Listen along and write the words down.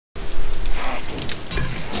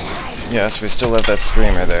Yes, we still have that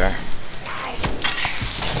screamer there.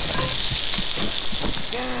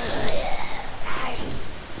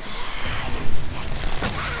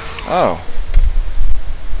 Oh.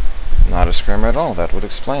 Not a screamer at all, that would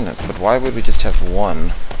explain it. But why would we just have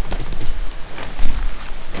one?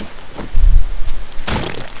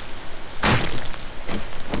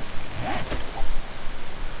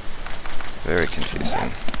 Very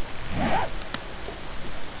confusing.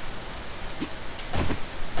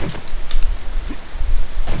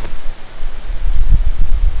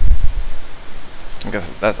 I guess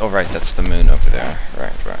that, oh right, that's the moon over there.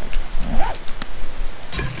 Right.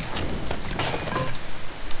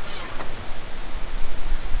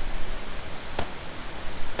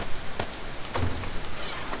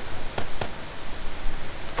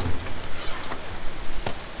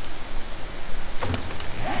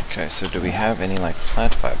 Okay, so do we have any, like,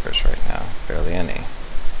 plant fibers right now? Barely any.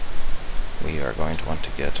 We are going to want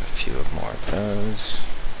to get a few more of those.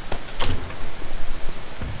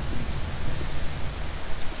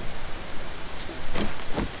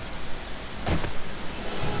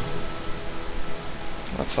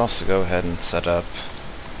 Let's also go ahead and set up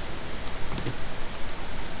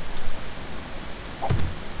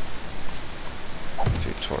a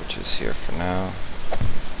few torches here for now.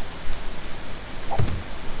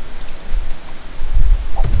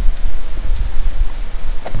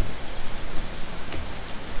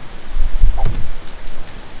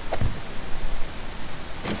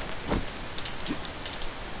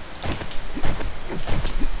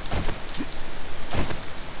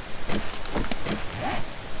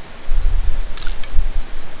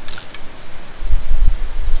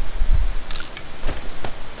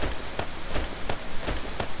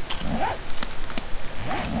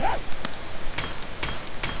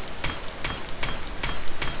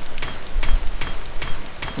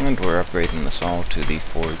 And we're upgrading this all to the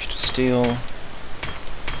forged steel.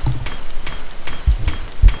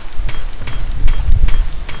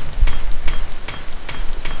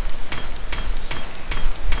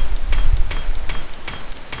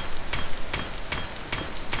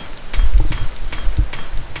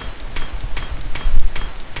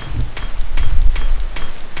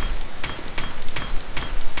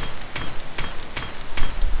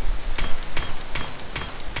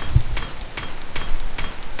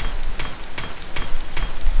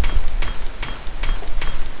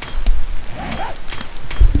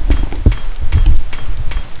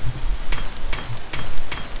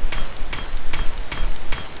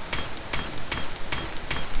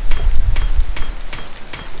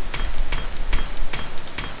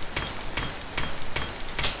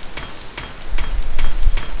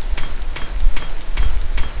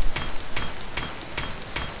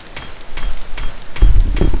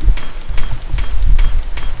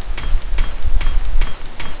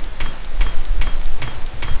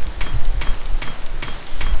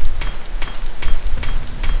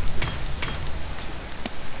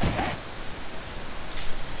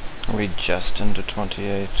 Are we just into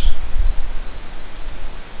 28?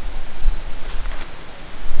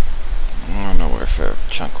 I don't know, we're a fair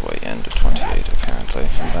chunk way into 28 apparently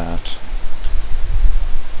from that.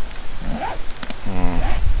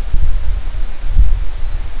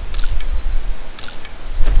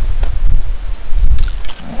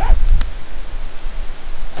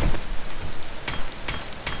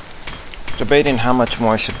 Debating how much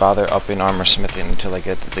more I should bother upping armor smithing until I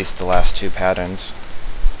get at least the last two patterns.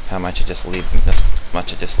 How much I just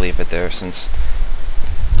leave it there, since,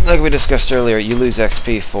 like we discussed earlier, you lose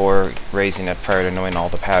XP for raising it prior to knowing all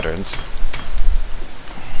the patterns.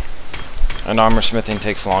 And armor smithing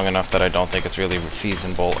takes long enough that I don't think it's really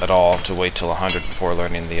feasible at all to wait till 100 before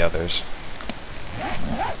learning the others.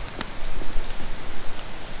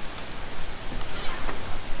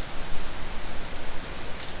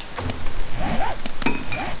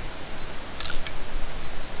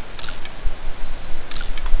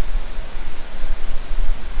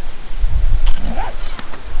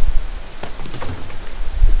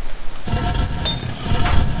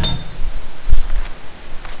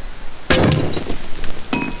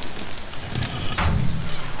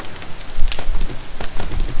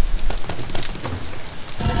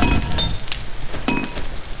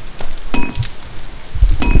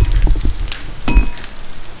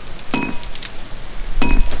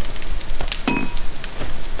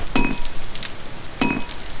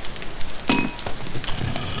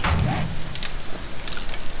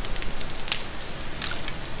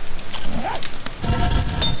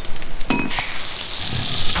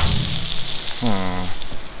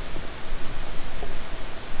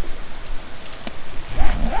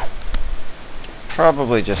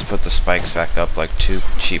 probably just put the spikes back up like 2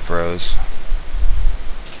 cheap rows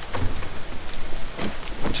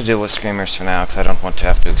to deal with screamers for now, because I don't want to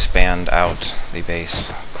have to expand out the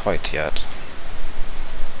base quite yet.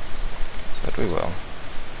 But we will.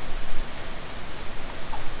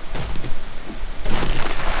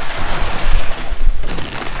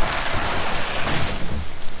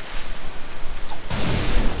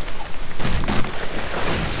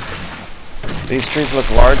 These trees look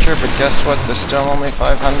larger, but guess what? They're still only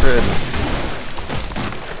 500.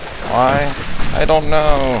 Why? I don't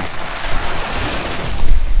know.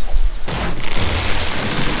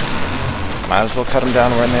 Might as well cut them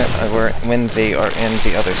down when they are in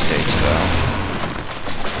the other stage, though.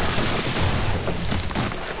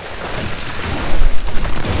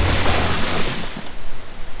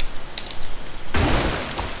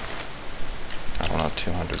 I don't know,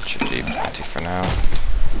 200 should be plenty for now.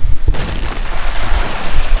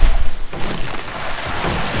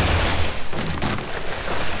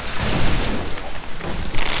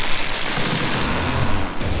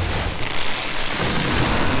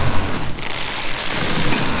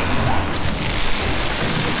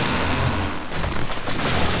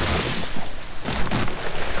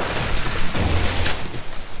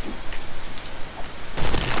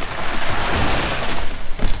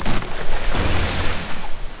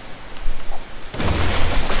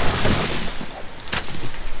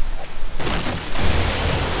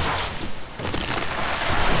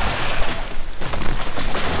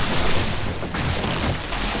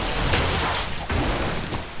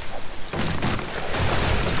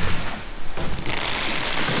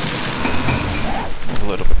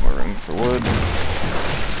 For wood.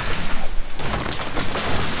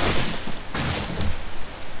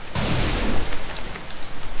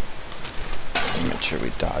 Make sure we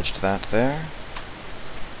dodged that there.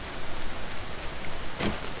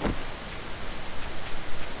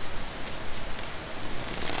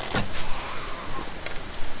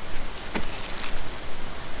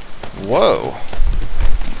 Whoa!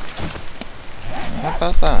 How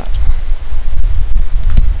about that?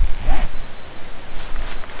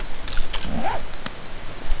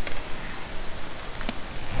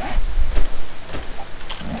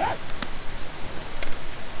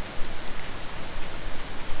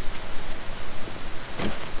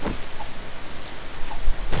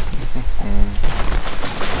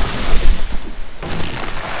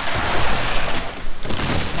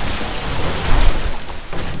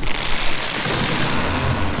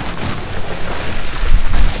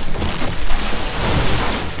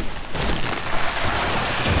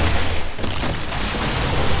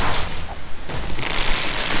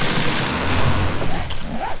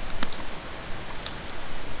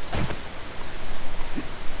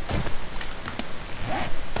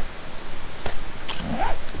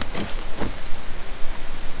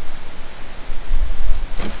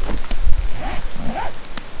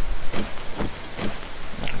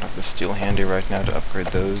 Steel handy right now to upgrade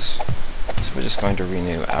those, so we're just going to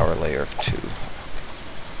renew our layer of 2.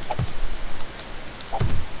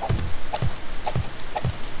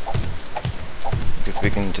 Because we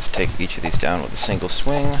can just take each of these down with a single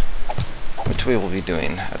swing, which we will be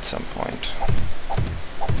doing at some point.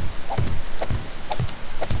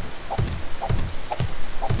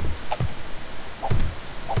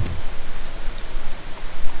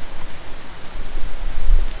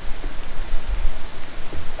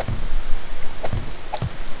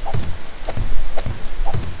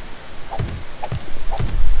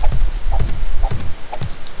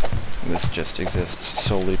 This just exists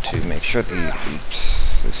solely to make sure the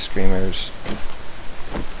screamers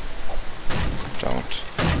don't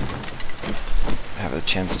have the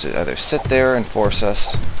chance to either sit there and force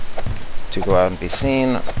us to go out and be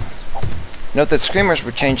seen. Note that screamers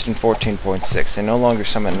were changed in 14.6. They no longer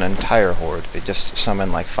summon an entire horde, they just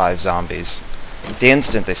summon like 5 zombies. The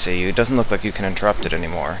instant they see you, it doesn't look like you can interrupt it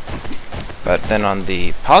anymore. But then on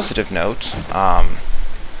the positive note,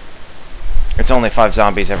 it's only 5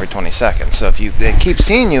 zombies every 20 seconds, so if they keep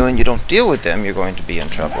seeing you and you don't deal with them, you're going to be in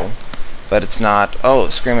trouble. But it's not, oh,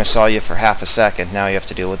 Screamer saw you for half a second, now you have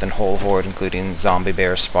to deal with a whole horde, including zombie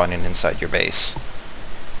bears spawning inside your base.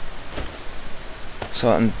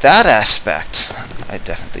 So in that aspect, I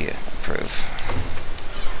definitely approve.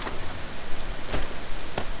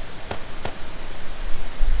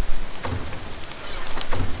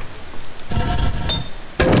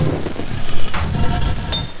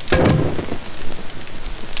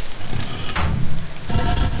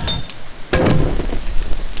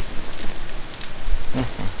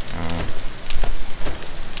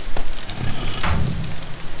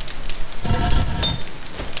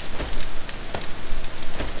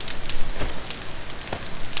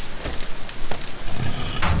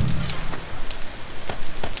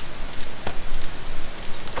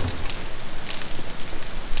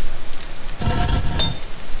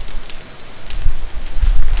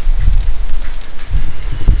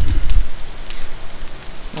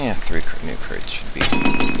 Yeah, 3 new crates should be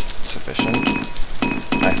sufficient,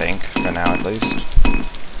 I think, for now at least.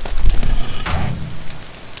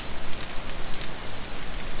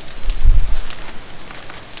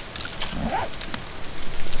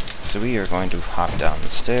 So we are going to hop down the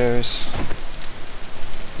stairs,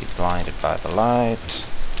 be blinded by the light,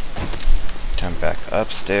 turn back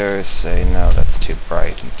upstairs, say no, that's too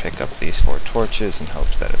bright, and pick up these 4 torches and hope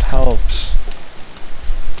that it helps.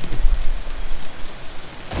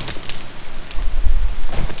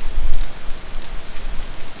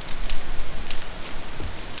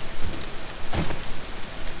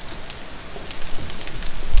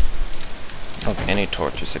 Of any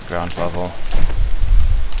torches at ground level.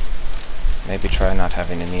 Maybe try not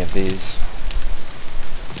having any of these.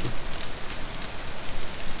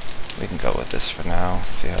 We can go with this for now,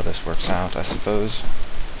 see how this works out, I suppose.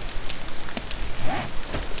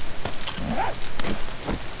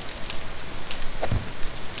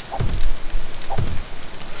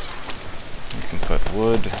 You can put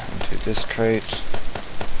wood into this crate.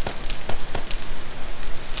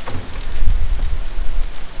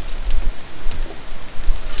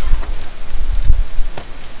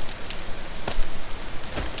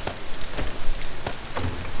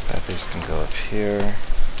 Feathers can go up here.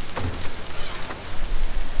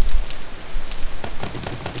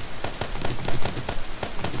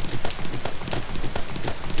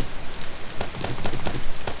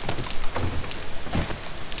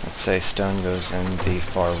 Say stone goes in the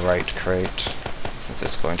far right crate, since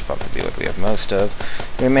it's going to probably be what we have most of.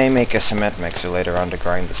 We may make a cement mixer later on to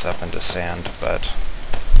grind this up into sand, but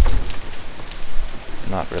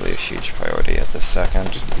not really a huge priority at this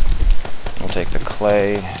second. We'll take the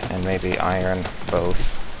clay and maybe iron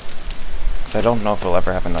both, because I don't know if we'll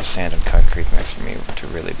ever have enough sand and concrete mix for me to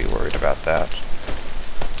really be worried about that.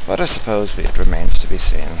 But I suppose it remains to be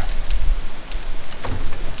seen.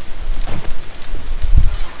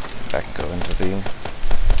 That can go into the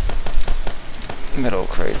middle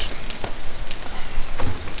crate.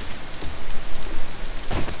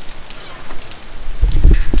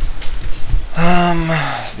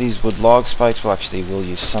 These wood log spikes, we'll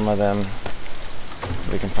use some of them.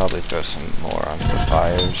 We can probably throw some more onto the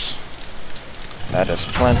fires. That has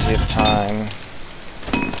plenty of time.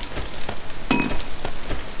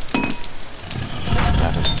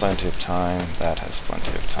 That has plenty of time. That has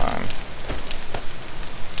plenty of time.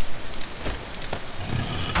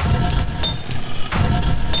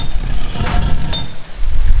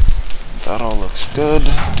 That all looks good.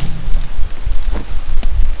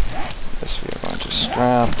 This we are going to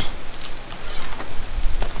scrap.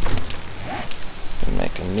 And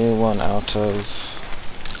make a new one out of.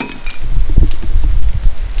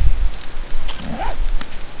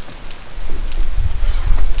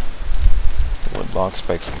 The wood log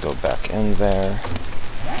spikes can go back in there.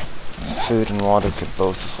 Food and water could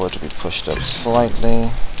both afford to be pushed up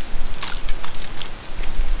slightly.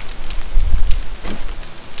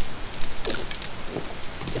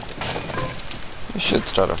 We should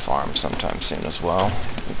start a farm sometime soon as well,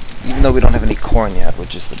 even though we don't have any corn yet,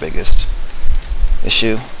 which is the biggest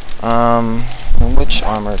issue. And which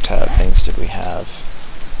armor tab things did we have?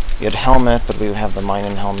 We had helmet, but we have the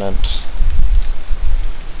mining helmet.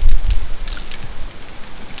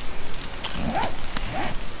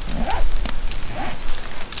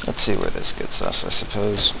 Let's see where this gets us, I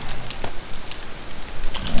suppose.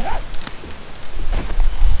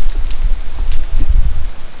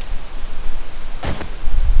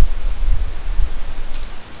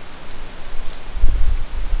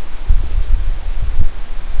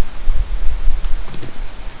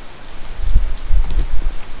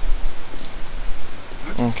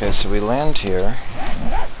 Okay, so we land here.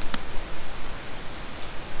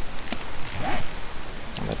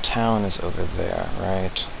 And the town is over there,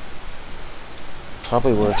 right?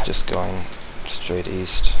 Probably worth just going straight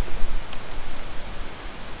east.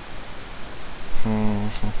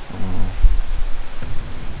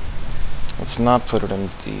 Let's not put it in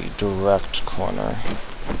the direct corner.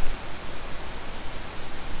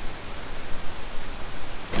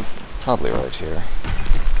 Probably right here.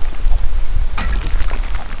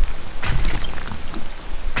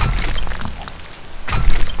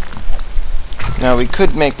 Now we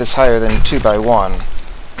could make this higher than 2x1.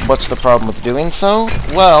 What's the problem with doing so?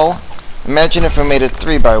 Well, imagine if we made it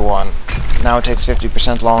 3x1. Now it takes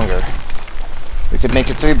 50% longer. We could make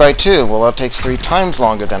it 3x2. Well, that takes 3 times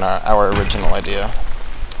longer than our original idea.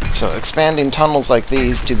 So expanding tunnels like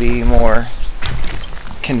these to be more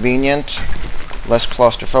convenient, less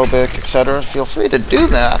claustrophobic, etc., feel free to do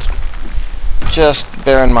that. Just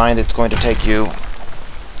bear in mind it's going to take you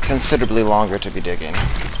considerably longer to be digging.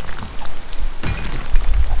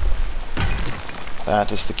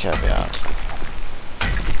 That is the caveat.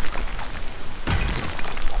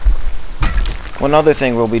 One other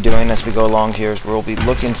thing we'll be doing as we go along here is we'll be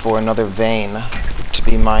looking for another vein to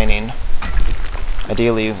be mining.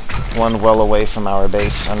 Ideally, one well away from our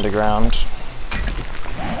base underground.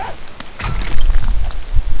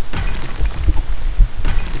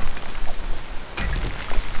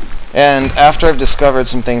 And after I've discovered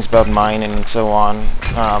some things about mining and so on,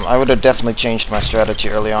 I would have definitely changed my strategy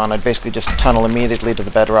early on. I'd basically just tunnel immediately to the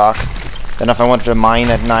bedrock. Then if I wanted to mine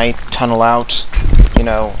at night, tunnel out, you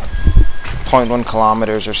know, 0.1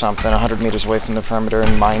 kilometers or something, 100 meters away from the perimeter,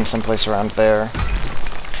 and mine someplace around there.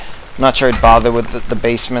 I'm not sure I'd bother with the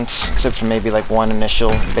basements, except for maybe like one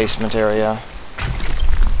initial basement area.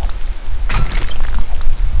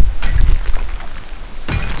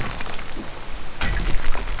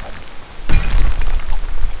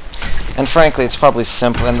 And frankly, it's probably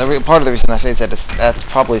simple, and part of the reason I say that is that's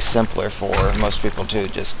probably simpler for most people to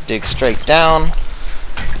just dig straight down,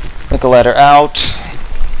 make a ladder out,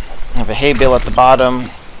 have a hay bale at the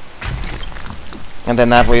bottom, and then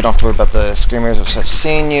that way you don't have to worry about the screamers or such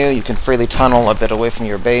seeing you. You can freely tunnel a bit away from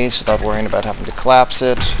your base without worrying about having to collapse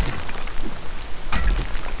it.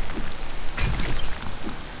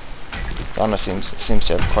 Fauna seems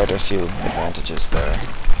to have quite a few advantages there.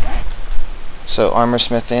 So armor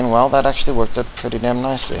smithing, well, that actually worked out pretty damn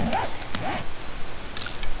nicely.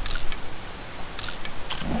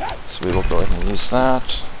 So we will go ahead and use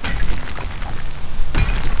that.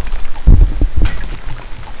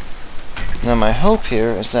 Now my hope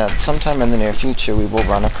here is that sometime in the near future we will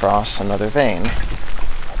run across another vein.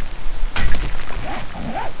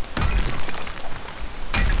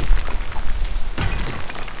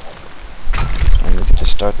 And we can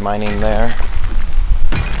just start mining there.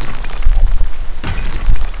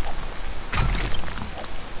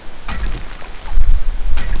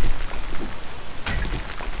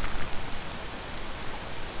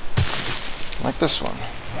 Like this one.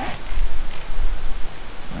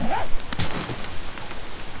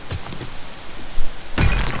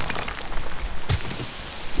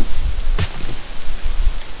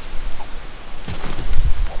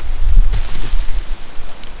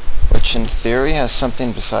 Which in theory has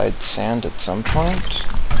something besides sand at some point.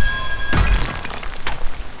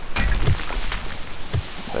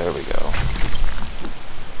 There we go.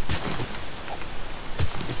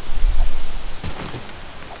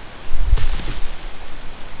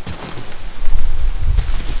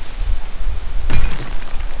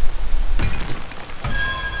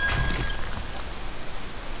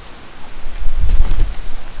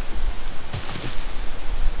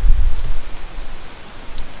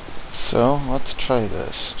 So, let's try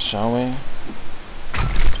this, shall we?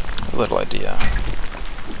 A little idea.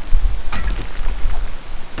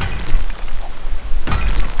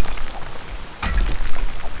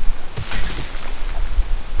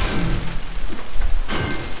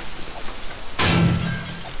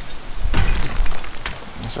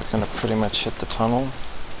 Is that going to pretty much hit the tunnel?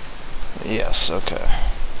 Yes, okay.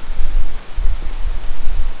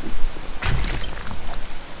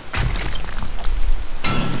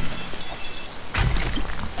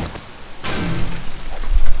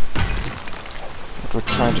 What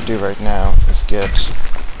we're trying to do right now is get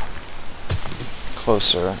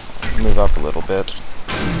closer, move up a little bit.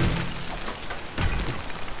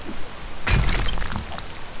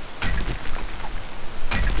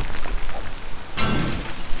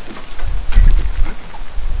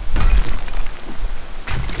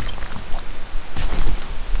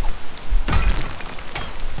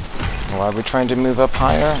 Why are we trying to move up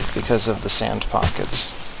higher? Because of the sand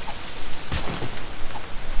pockets.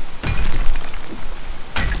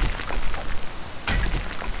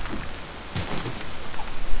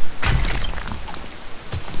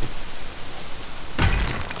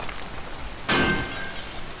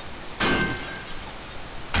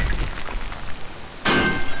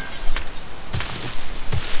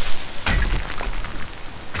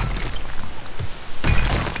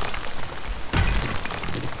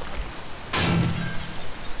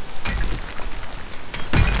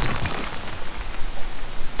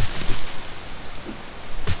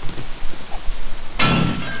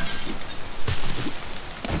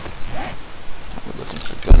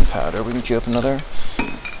 Gunpowder. We can queue up another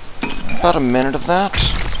about a minute of that.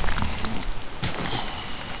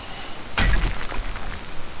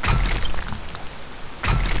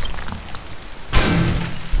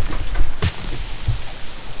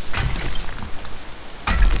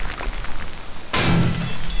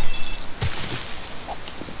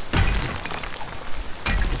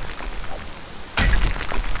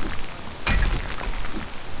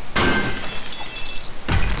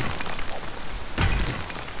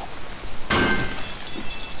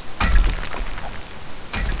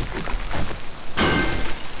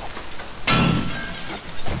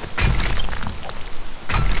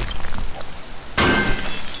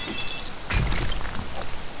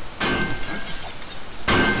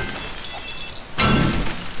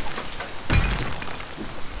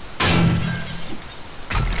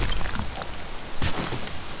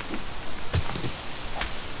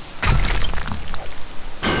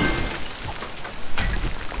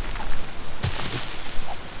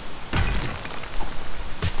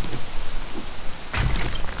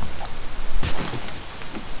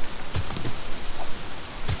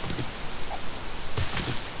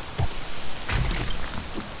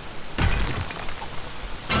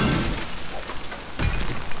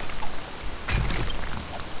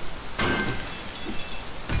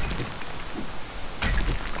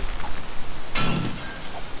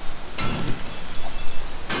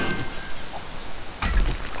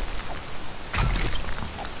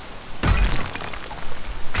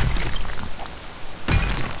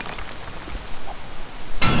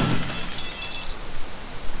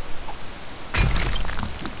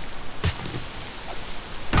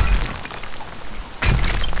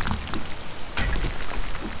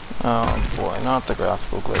 Oh boy, not the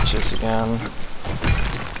graphical glitches again.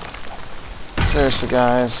 Seriously,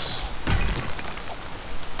 guys.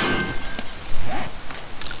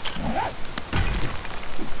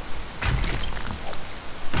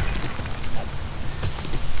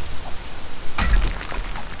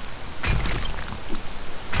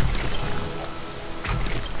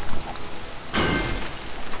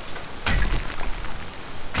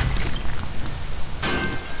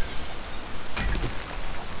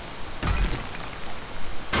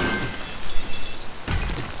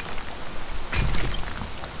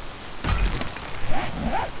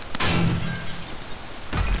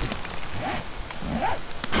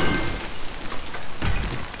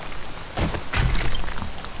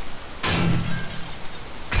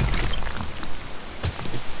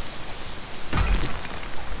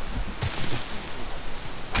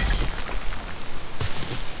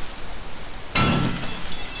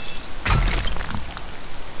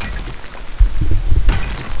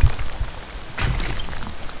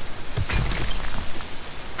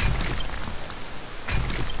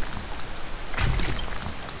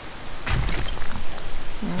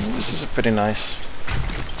 This is a pretty nice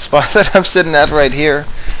spot that I'm sitting at right here,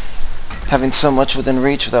 having so much within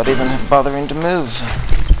reach without even bothering to move.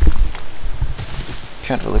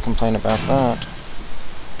 Can't really complain about that.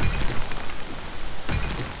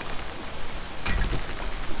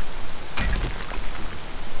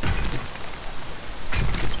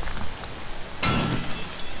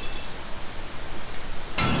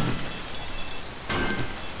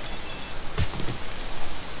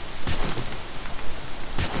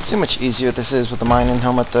 See how much easier this is with the mining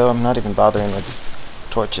helmet, though. I'm not even bothering with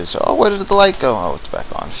torches. Oh, where did the light go? Oh, it's back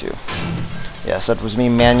on. Phew. Yes, that was me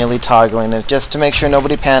manually toggling it just to make sure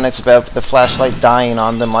nobody panics about the flashlight dying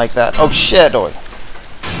on them like that. Oh shit! Oi.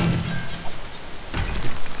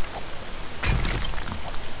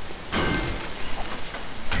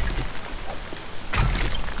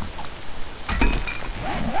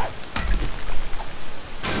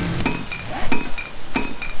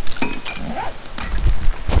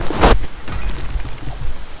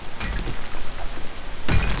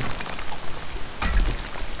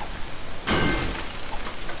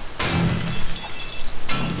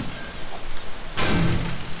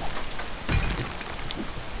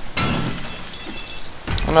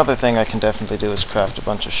 Another thing I can definitely do is craft a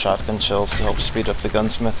bunch of shotgun shells to help speed up the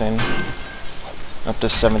gunsmithing. Up to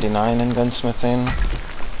 79 in gunsmithing.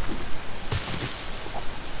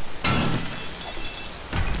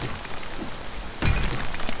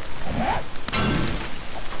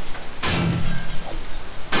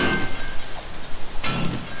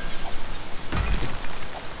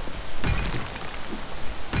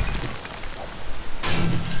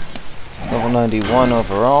 Level 91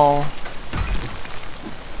 overall.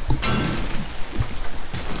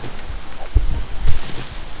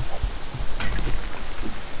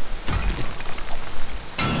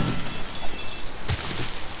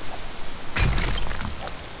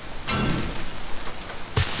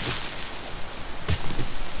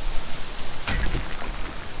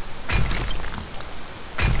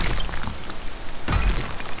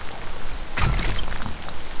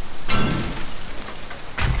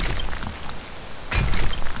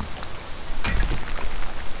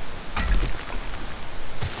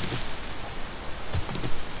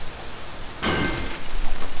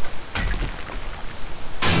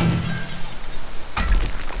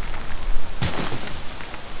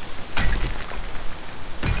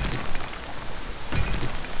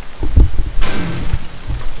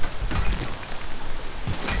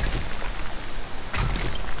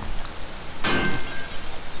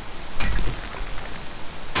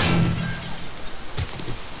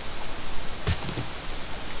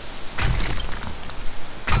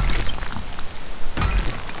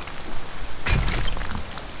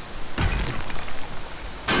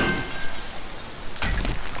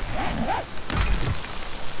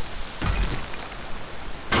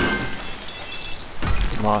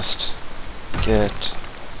 Must get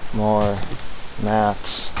more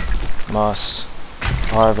mats. Must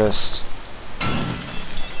harvest.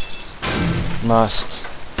 Must.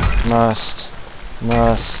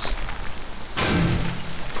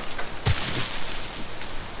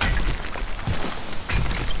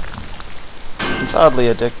 It's oddly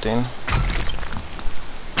addicting.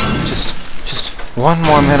 Just one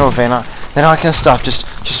more mineral vein, then I can stop.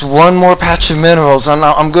 Just one more patch of minerals,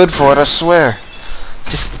 I'm good for it, I swear.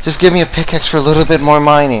 Just give me a pickaxe for a little bit more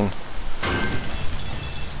mining.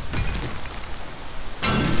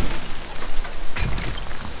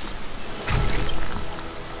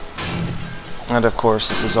 And of course,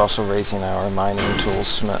 this is also raising our mining tool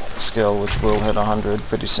skill, which will hit 100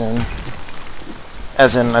 pretty soon.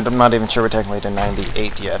 As in, I'm not even sure we're technically to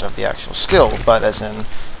 98 yet of the actual skill, but as in,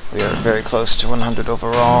 we are very close to 100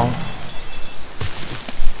 overall.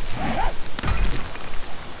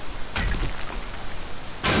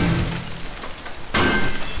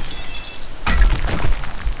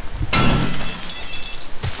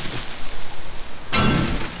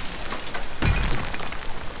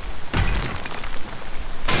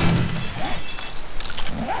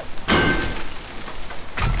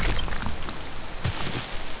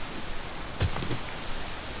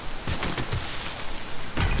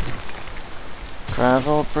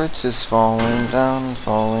 Gravel bridge is falling down,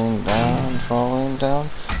 falling down, falling down.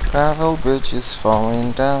 Gravel bridge is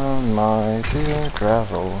falling down, my dear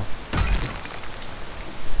gravel.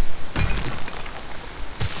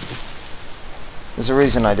 There's a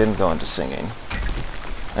reason I didn't go into singing,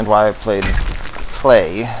 and why I played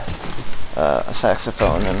clay, a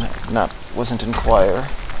saxophone, and wasn't in choir.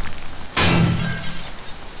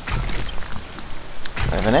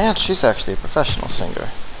 I have an aunt, she's actually a professional singer.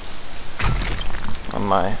 On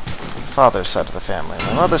my father's side of the family. On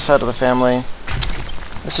my mother's side of the family,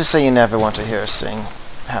 let's just say you never want to hear us sing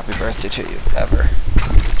happy birthday to you, ever.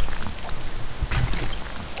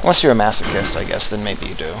 Unless you're a masochist, I guess, then maybe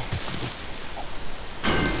you do.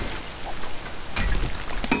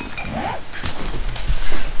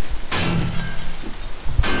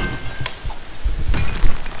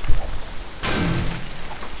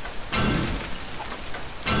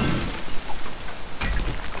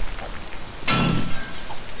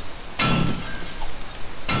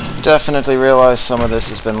 Definitely realize some of this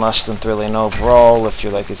has been less than thrilling overall. If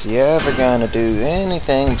you're like, is he ever gonna do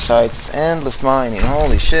anything besides this endless mining?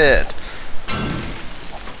 Holy shit.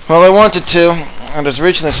 Well, I wanted to. I was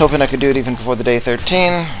originally hoping I could do it even before the day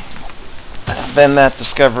 13. Then that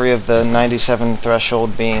discovery of the 97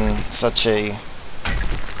 threshold being such a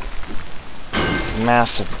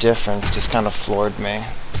massive difference just kind of floored me.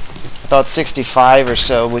 I thought 65 or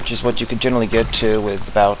so, which is what you could generally get to with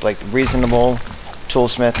about like reasonable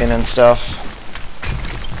toolsmithing and stuff.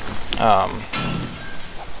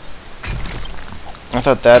 I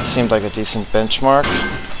thought that seemed like a decent benchmark.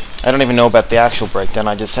 I don't even know about the actual breakdown.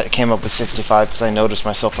 I just came up with 65 because I noticed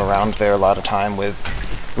myself around there a lot of time with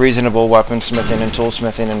reasonable weaponsmithing and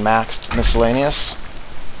toolsmithing and maxed miscellaneous.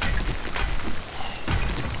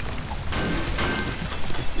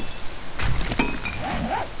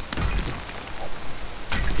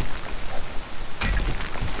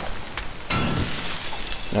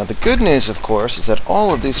 Now the good news, of course, is that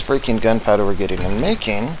all of these freaking gunpowder we're getting and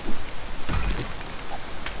making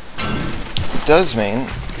does mean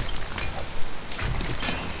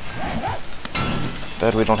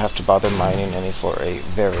that we don't have to bother mining any for a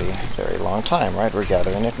very, very long time, right? We're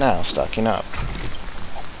gathering it now, stocking up.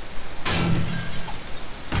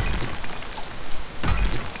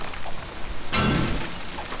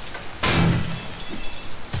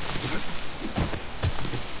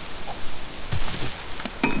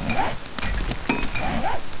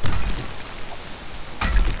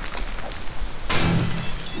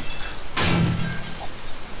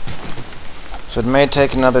 So it may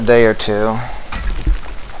take another day or two.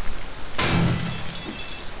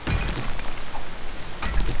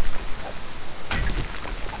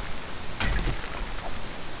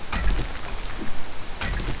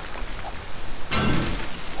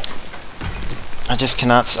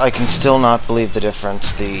 I can still not believe the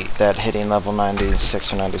difference that hitting level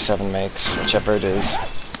 96 or 97 makes, whichever it is.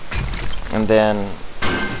 And then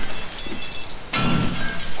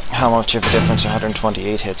how much of a difference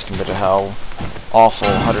 128 hits compared to how awful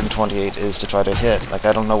 128 is to try to hit. Like,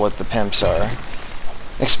 I don't know what the pimps are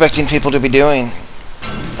expecting people to be doing.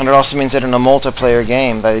 And it also means that in a multiplayer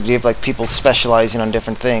game, the idea of like people specializing on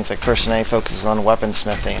different things, like person A focuses on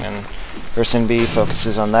weaponsmithing and person B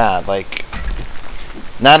focuses on that. Like,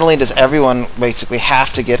 not only does everyone basically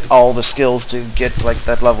have to get all the skills to get like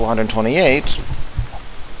that level 128,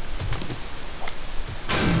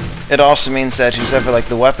 it also means that who's ever like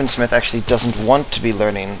the weaponsmith actually doesn't want to be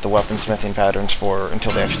learning the weaponsmithing patterns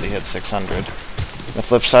until they actually hit 600. The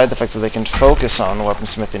flip side, the fact that they can focus on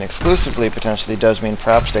weaponsmithing exclusively potentially does mean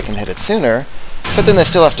perhaps they can hit it sooner, but then they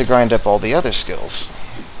still have to grind up all the other skills.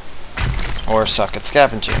 Or suck at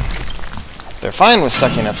scavenging. If they're fine with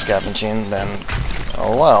sucking at scavenging, then,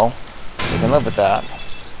 oh well, they can live with that.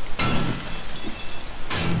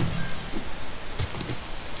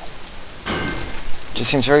 It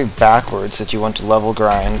just seems very backwards that you want to level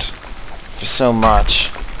grind for so much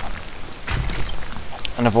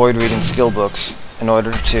and avoid reading skill books in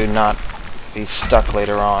order to not be stuck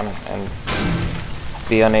later on and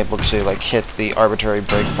be unable to like hit the arbitrary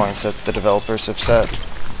breakpoints that the developers have set.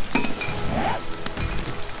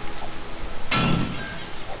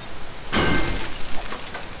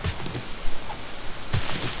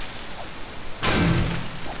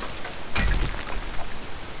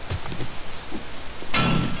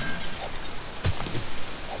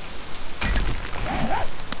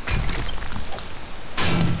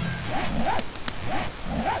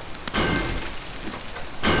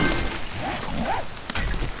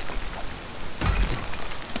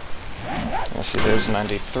 Let's see, there's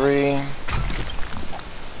 93.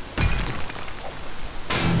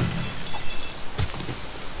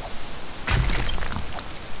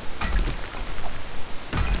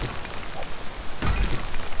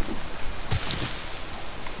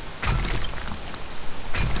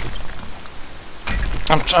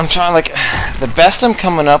 I'm trying, like, the best I'm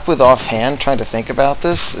coming up with offhand, trying to think about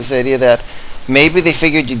this, is the idea that maybe they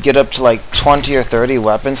figured you'd get up to like 20 or 30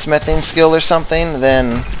 weaponsmithing skill or something,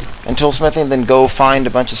 then, and toolsmithing, then go find a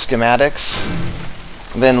bunch of schematics,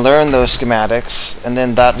 then learn those schematics, and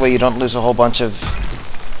then that way you don't lose a whole bunch of,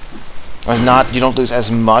 you don't lose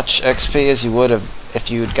as much XP as you would have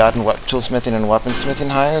if you'd gotten toolsmithing and weaponsmithing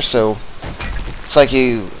higher. So it's like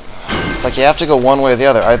you have to go one way or the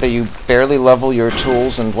other. Either you barely level your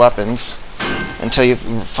tools and weapons until you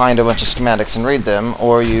find a bunch of schematics and read them,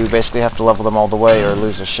 or you basically have to level them all the way or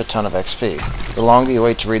lose a shit ton of XP. The longer you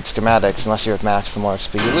wait to read schematics, unless you're at max, the more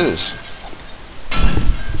XP you lose.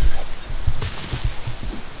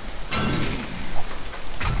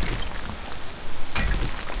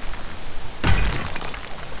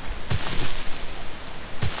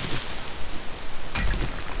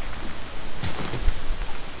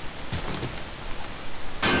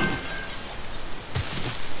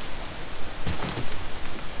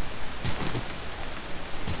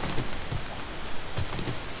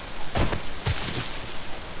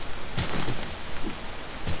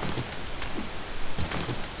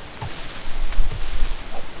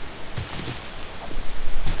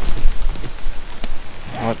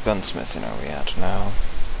 What gunsmithing are we at now?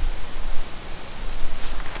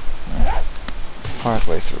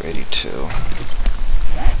 Partway through 82.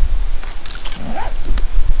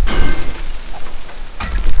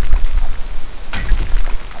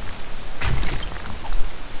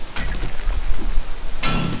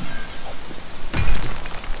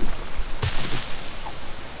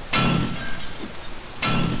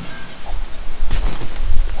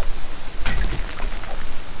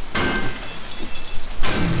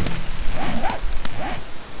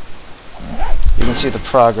 You can see the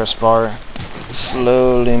progress bar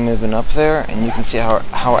slowly moving up there, and you can see how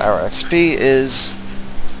our XP is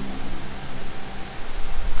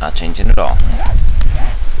not changing at all.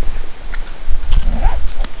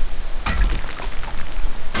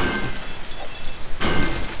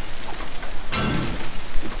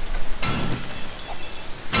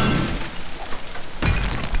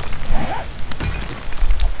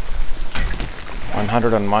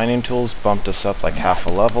 $100 on mining tools bumped us up like half a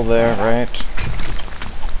level there, right?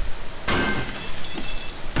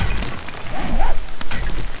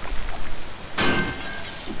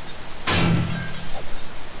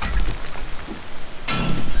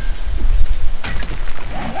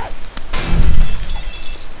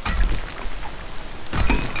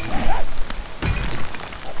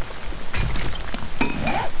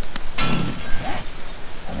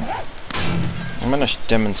 I'm going to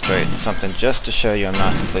demonstrate something just to show you I'm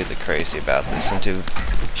not completely crazy about this, and to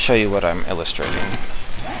show you what I'm illustrating.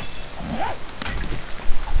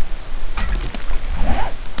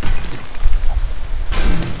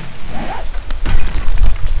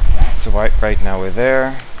 So right now we're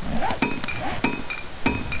there.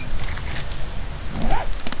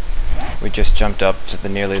 We just jumped up to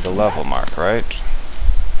nearly the level mark, right?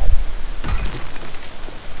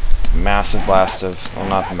 Massive blast of, well,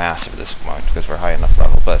 not massive at this point because we're high enough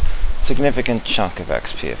level, but significant chunk of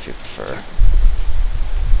XP if you prefer.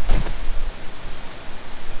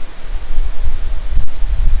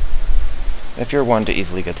 If you're one to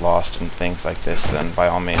easily get lost in things like this, then by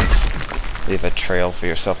all means leave a trail for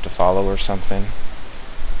yourself to follow or something.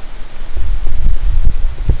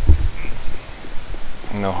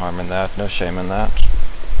 No harm in that, no shame in that.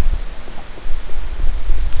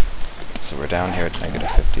 So we're down here at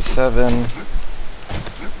negative 57.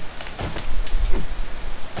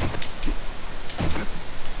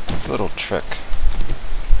 It's a little trick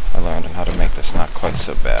I learned on how to make this not quite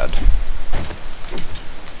so bad.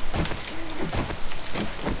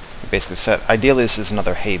 Basically set, ideally this is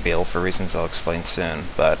another hay bale for reasons I'll explain soon,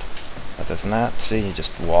 but other than that, see, you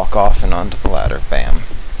just walk off and onto the ladder, bam.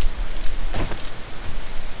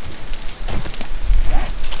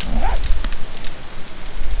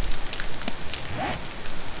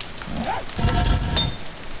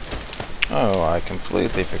 I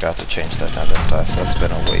completely forgot to change that down, didn't I? So that's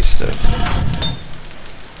been a waste of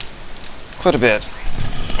quite a bit.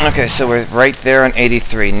 Okay, so we're right there on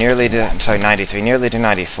 83, nearly to, sorry, 93, nearly to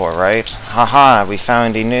 94, right? Haha, we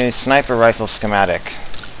found a new sniper rifle schematic.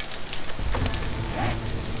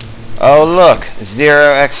 Oh look, 0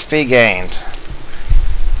 XP gained.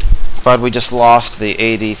 But we just lost the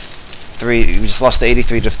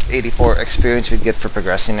 83 to 84 experience we'd get for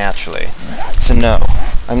progressing naturally. So no,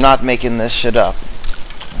 I'm not making this shit up.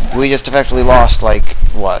 We just effectively lost, like,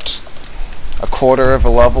 what? A quarter of a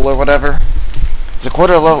level or whatever? Is a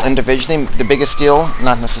quarter of a level individually the biggest deal?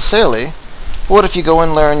 Not necessarily. But what if you go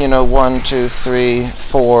and learn, you know, 1, 2, 3,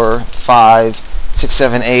 4, 5, 6,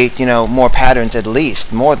 7, 8, you know, more patterns at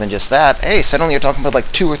least, more than just that. Hey, suddenly you're talking about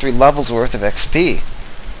like 2 or 3 levels worth of XP.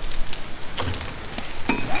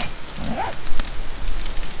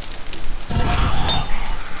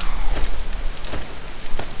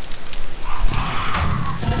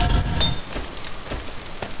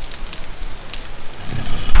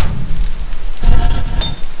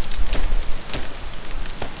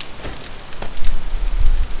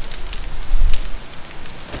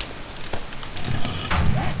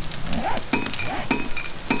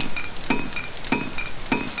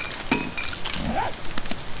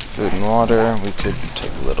 Food and water, we could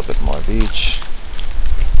take a little bit more of each.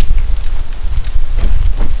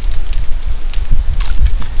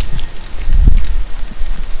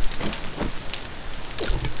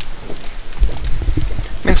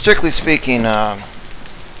 I mean, strictly speaking, the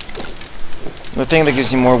thing that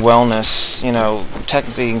gives you more wellness, you know,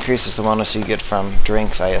 technically increases the wellness you get from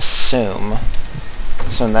drinks, I assume.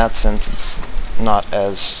 So in that sense, it's not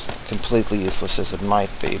as completely useless as it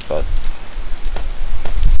might be, but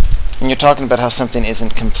when you're talking about how something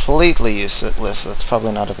isn't completely useless, that's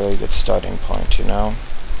probably not a very good starting point, you know?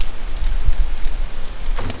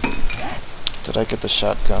 Did I get the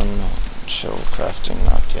shotgun shell crafting?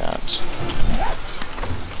 Not yet.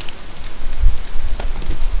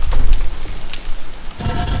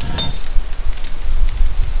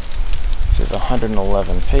 So we have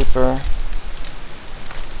 111 paper.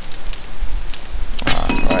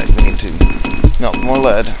 Alright, we need to melt more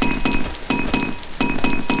lead.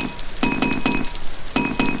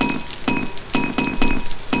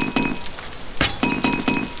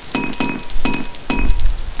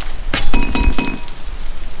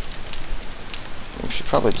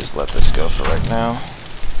 Probably just let this go for right now.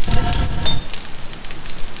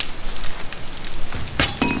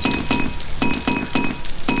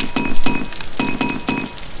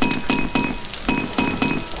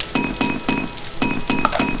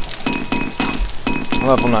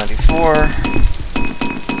 Level 94.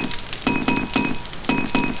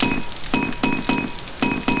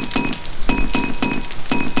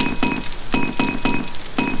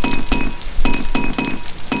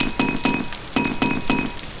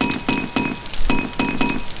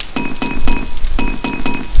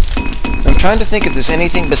 I'm trying to think if there's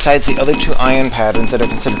anything besides the other 2 iron patterns that are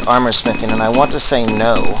considered armor smithing, and I want to say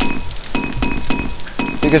no.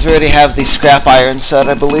 Because we already have the scrap iron set,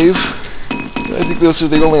 I believe. I think those are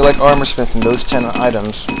the only, like, armor smithing, those 10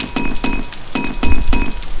 items.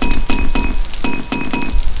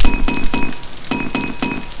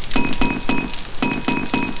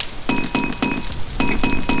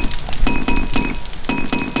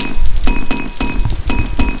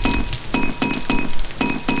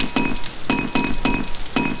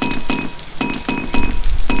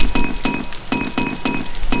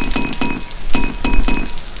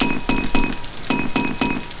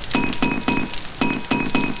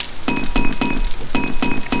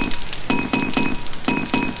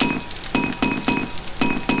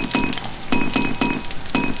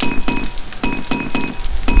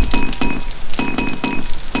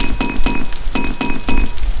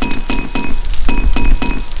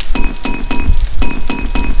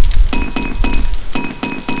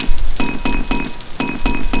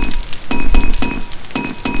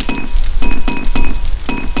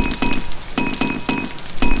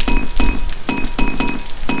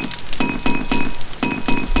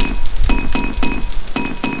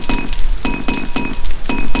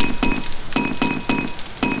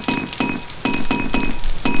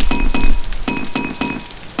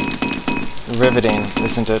 Riveting,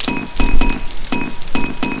 isn't it?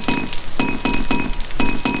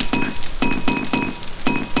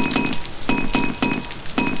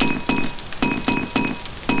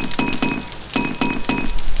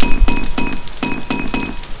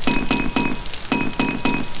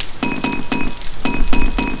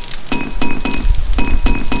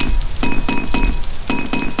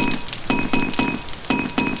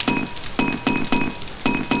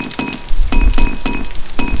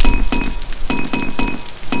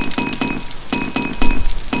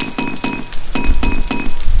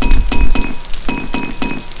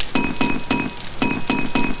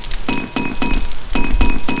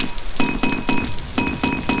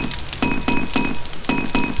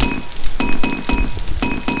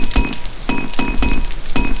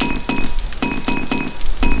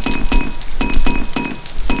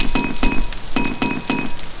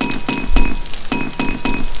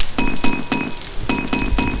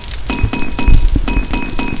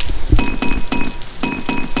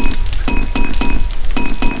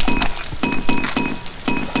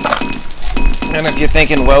 And if you're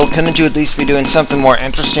thinking, well, couldn't you at least be doing something more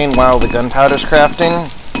interesting while the gunpowder's crafting?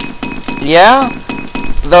 Yeah?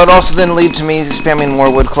 That would also then lead to me spamming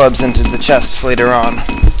more wood clubs into the chests later on.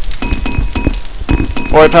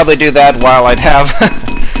 Or I'd probably do that while I'd have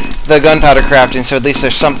the gunpowder crafting, so at least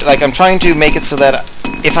there's something. Like, I'm trying to make it so that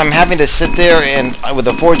if I'm having to sit there and with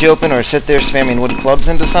the forge open or sit there spamming wood clubs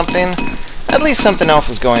into something, at least something else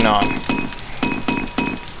is going on.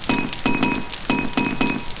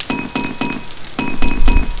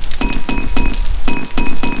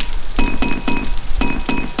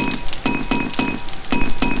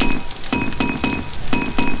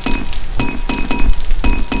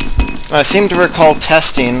 I seem to recall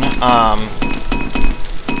testing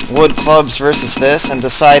wood clubs versus this and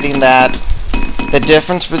deciding that the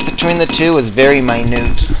difference between the two is very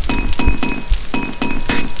minute.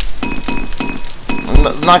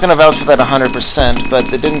 I'm not going to vouch for that 100%, but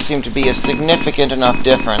there didn't seem to be a significant enough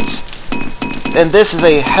difference. And this is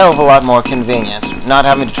a hell of a lot more convenient. Not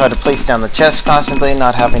having to try to place down the chest constantly,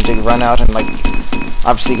 not having to run out and, like,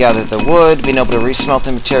 obviously gather the wood, being able to resmelt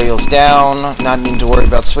the materials down, not needing to worry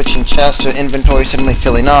about switching chests or inventory suddenly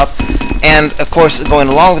filling up. And, of course, going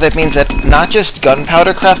along with it means that not just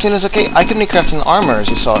gunpowder crafting is okay, I can be crafting armor, as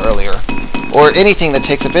you saw earlier. Or anything that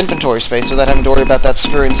takes up inventory space without having to worry about that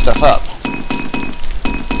screwing stuff up.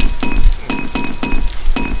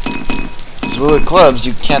 Because wood clubs,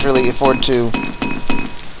 you can't really afford to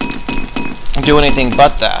do anything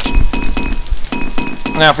but that.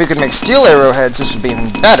 Now, if we could make steel arrowheads, this would be even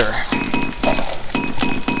better.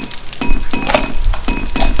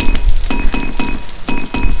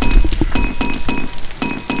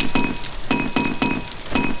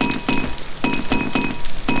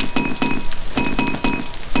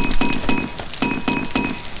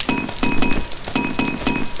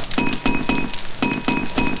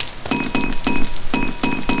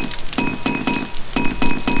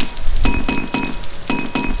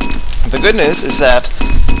 The good news is that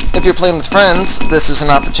if you're playing with friends, this is an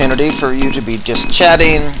opportunity for you to be just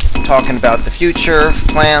chatting, talking about the future,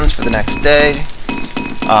 plans for the next day.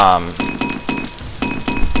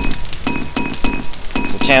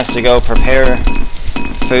 It's a chance to go prepare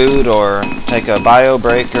food or take a bio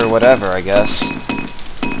break or whatever, I guess.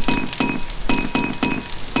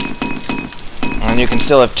 And you can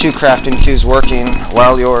still have two crafting queues working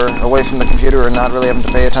while you're away from the computer and not really having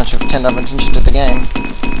to pay attention to the game.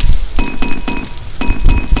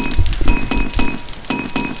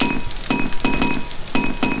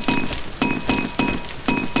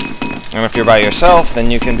 And if you're by yourself,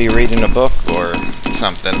 then you can be reading a book or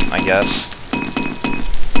something, I guess.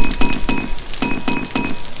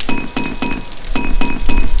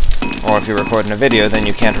 Or if you're recording a video, then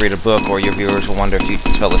you can't read a book, or your viewers will wonder if you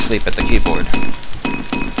just fell asleep at the keyboard.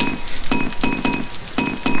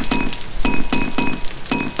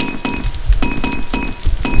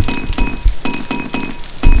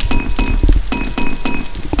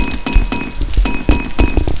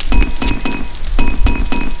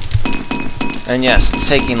 And yes, it's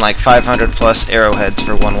taking like 500 plus arrowheads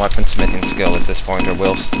for one weaponsmithing skill at this point, or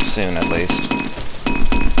will soon at least.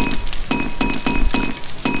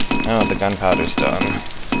 Oh, the gunpowder's done.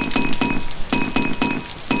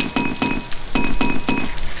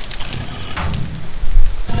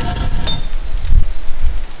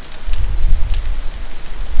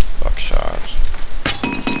 Buckshot.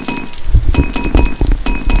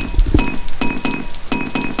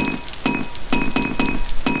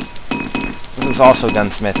 This is also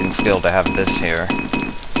gunsmithing skill to have this here.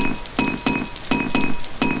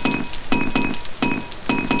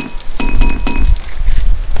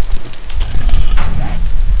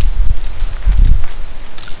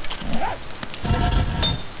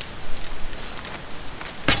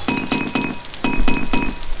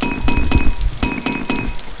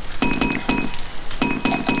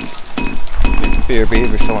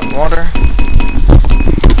 BRB, refilling water.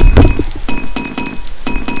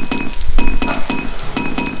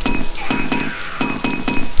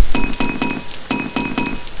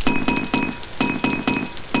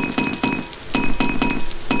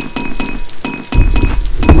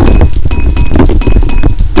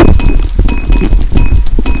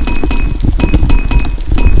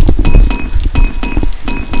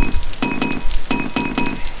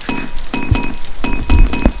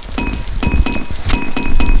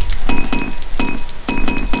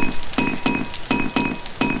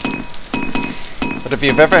 But if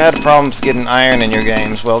you've ever had problems getting iron in your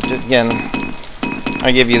games, well, again,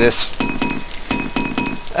 I give you this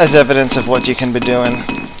as evidence of what you can be doing.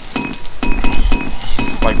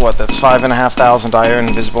 Like what, that's 5,500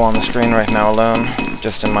 iron visible on the screen right now alone,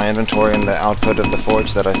 just in my inventory and the output of the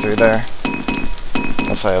forge that I threw there.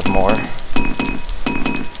 Unless I have more.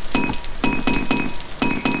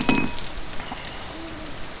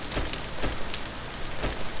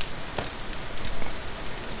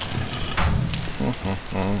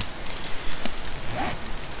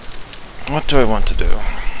 What do I want to do?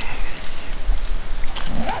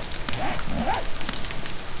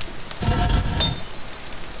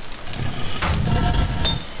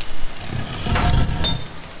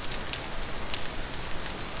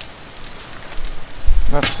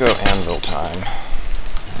 Let's go anvil time.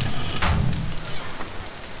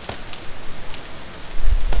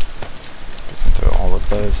 We can throw all of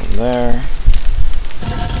those in there.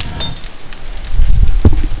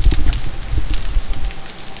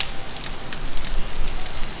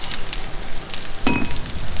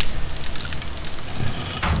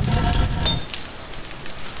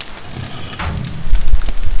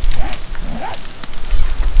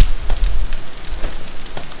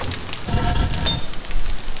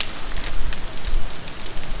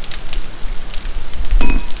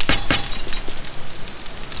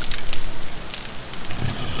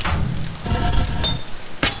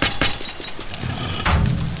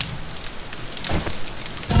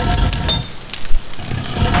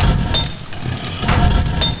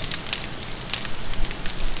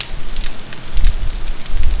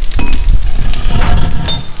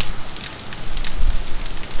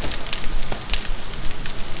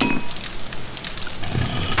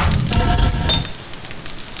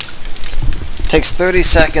 Takes 30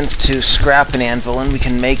 seconds to scrap an anvil, and we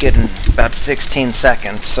can make it in about 16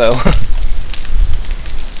 seconds, so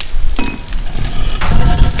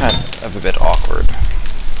it's kind of a bit awkward.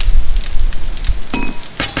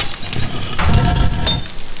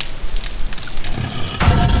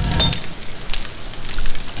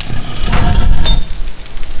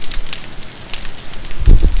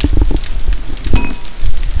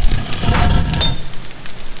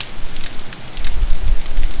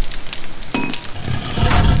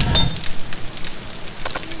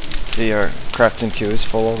 See, our crafting queue is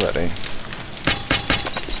full already.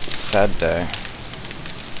 Sad day.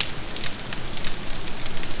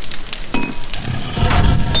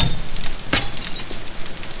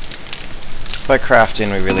 By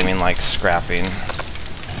crafting, we really mean like scrapping.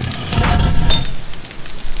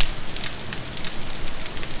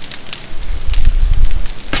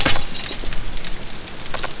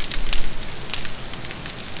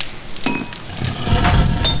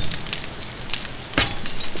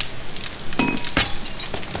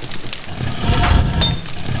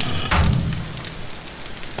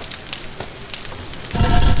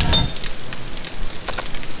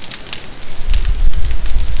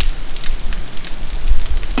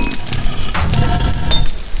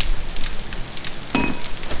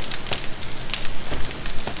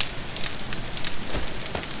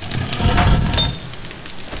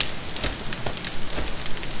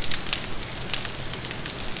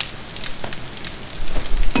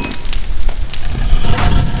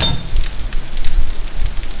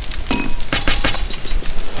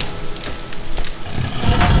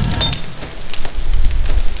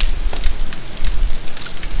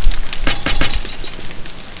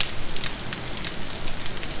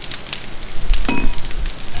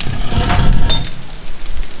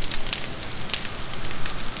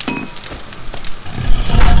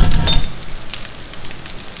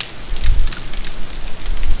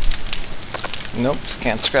 Nope,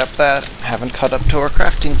 can't scrap that. Haven't caught up to our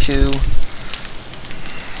crafting queue.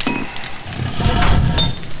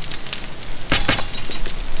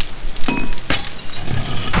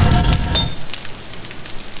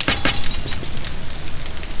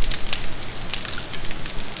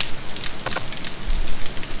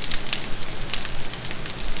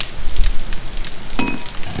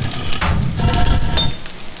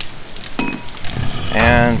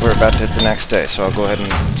 And we're about to hit the next day, so I'll go ahead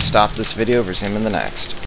and stop this video, resume in the next.